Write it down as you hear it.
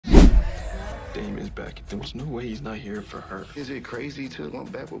Damon's back. There's no way he's not here for her. Is it crazy to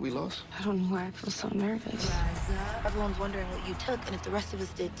want back what we lost? I don't know why I feel so nervous. Everyone's wondering what you took, and if the rest of us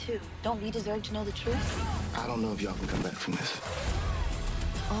did too. Don't we deserve to know the truth? I don't know if y'all can come back from this.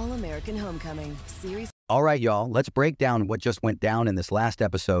 All-American Homecoming, Series. All right, y'all, let's break down what just went down in this last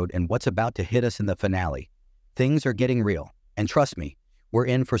episode and what's about to hit us in the finale. Things are getting real, and trust me, we're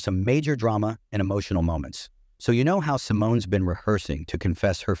in for some major drama and emotional moments. So you know how Simone's been rehearsing to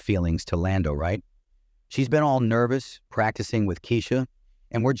confess her feelings to Lando, right? She's been all nervous, practicing with Keisha,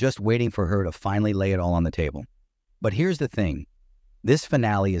 and we're just waiting for her to finally lay it all on the table. But here's the thing. This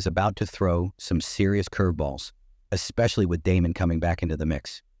finale is about to throw some serious curveballs, especially with Damon coming back into the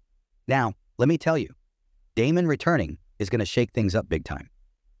mix. Now, let me tell you, Damon returning is going to shake things up big time.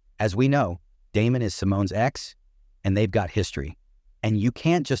 As we know, Damon is Simone's ex, and they've got history. And you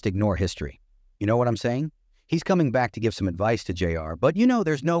can't just ignore history. You know what I'm saying? He's coming back to give some advice to JR, but you know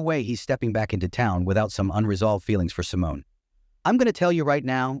there's no way he's stepping back into town without some unresolved feelings for Simone. I'm going to tell you right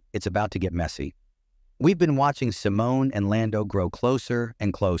now, it's about to get messy. We've been watching Simone and Lando grow closer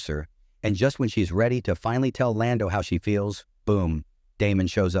and closer, and just when she's ready to finally tell Lando how she feels, boom, Damon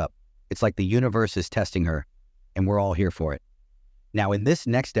shows up. It's like the universe is testing her, and we're all here for it. Now, in this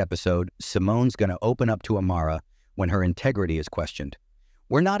next episode, Simone's going to open up to Amara when her integrity is questioned.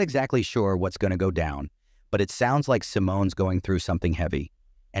 We're not exactly sure what's going to go down, but it sounds like Simone's going through something heavy.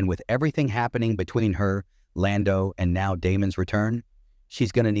 And with everything happening between her, Lando, and now Damon's return,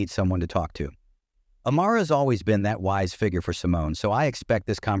 she's going to need someone to talk to. Amara's always been that wise figure for Simone, so I expect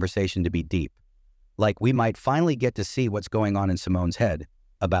this conversation to be deep. Like we might finally get to see what's going on in Simone's head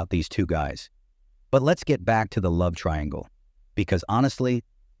about these two guys. But let's get back to the love triangle, because honestly,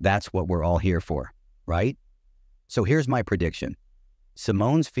 that's what we're all here for, right? So here's my prediction.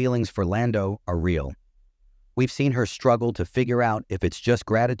 Simone's feelings for Lando are real. We've seen her struggle to figure out if it's just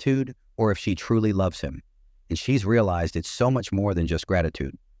gratitude or if she truly loves him. And she's realized it's so much more than just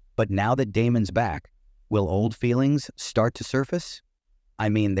gratitude. But now that Damon's back, will old feelings start to surface? I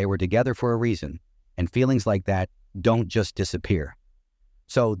mean, they were together for a reason, and feelings like that don't just disappear.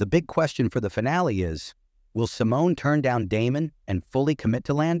 So the big question for the finale is, will Simone turn down Damon and fully commit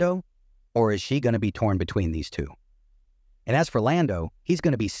to Lando? Or is she going to be torn between these two? And as for Lando, he's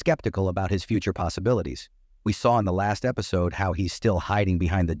going to be skeptical about his future possibilities. We saw in the last episode how he's still hiding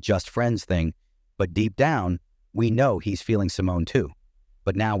behind the just friends thing, but deep down, we know he's feeling Simone too.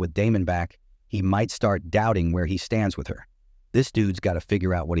 But now with Damon back, he might start doubting where he stands with her. This dude's got to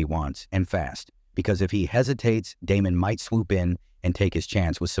figure out what he wants, and fast, because if he hesitates, Damon might swoop in and take his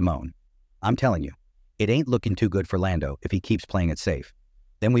chance with Simone. I'm telling you, it ain't looking too good for Lando if he keeps playing it safe.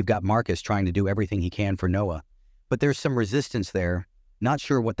 Then we've got Marcus trying to do everything he can for Noah, but there's some resistance there. Not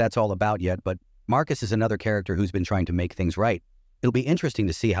sure what that's all about yet, but Marcus is another character who's been trying to make things right. It'll be interesting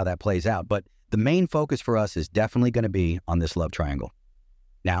to see how that plays out, but the main focus for us is definitely going to be on this love triangle.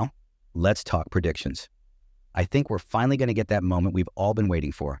 Now, let's talk predictions. I think we're finally going to get that moment we've all been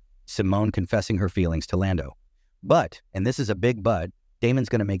waiting for, Simone confessing her feelings to Lando. But, and this is a big but, Damon's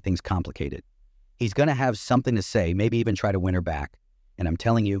going to make things complicated. He's going to have something to say, maybe even try to win her back. And I'm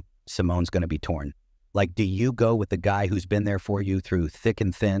telling you, Simone's going to be torn. Like, do you go with the guy who's been there for you through thick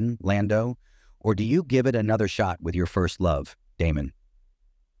and thin, Lando? Or do you give it another shot with your first love, Damon?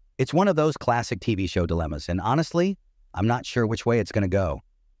 It's one of those classic TV show dilemmas, and honestly, I'm not sure which way it's going to go.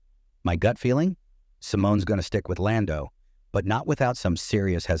 My gut feeling? Simone's going to stick with Lando, but not without some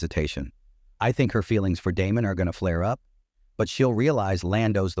serious hesitation. I think her feelings for Damon are going to flare up, but she'll realize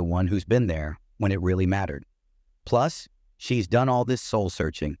Lando's the one who's been there when it really mattered. Plus, she's done all this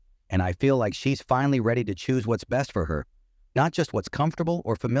soul-searching, and I feel like she's finally ready to choose what's best for her, not just what's comfortable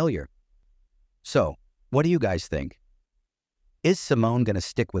or familiar. So, what do you guys think? Is Simone going to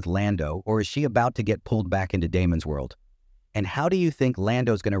stick with Lando, or is she about to get pulled back into Damon's world? And how do you think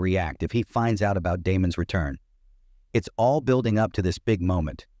Lando's going to react if he finds out about Damon's return? It's all building up to this big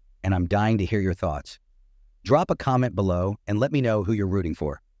moment, and I'm dying to hear your thoughts. Drop a comment below and let me know who you're rooting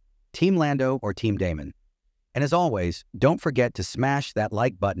for, Team Lando or Team Damon. And as always, don't forget to smash that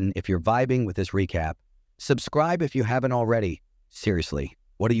like button if you're vibing with this recap. Subscribe if you haven't already. Seriously,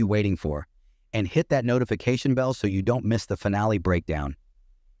 what are you waiting for? And hit that notification bell so you don't miss the finale breakdown.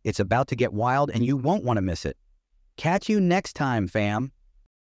 It's about to get wild and you won't want to miss it. Catch you next time, fam.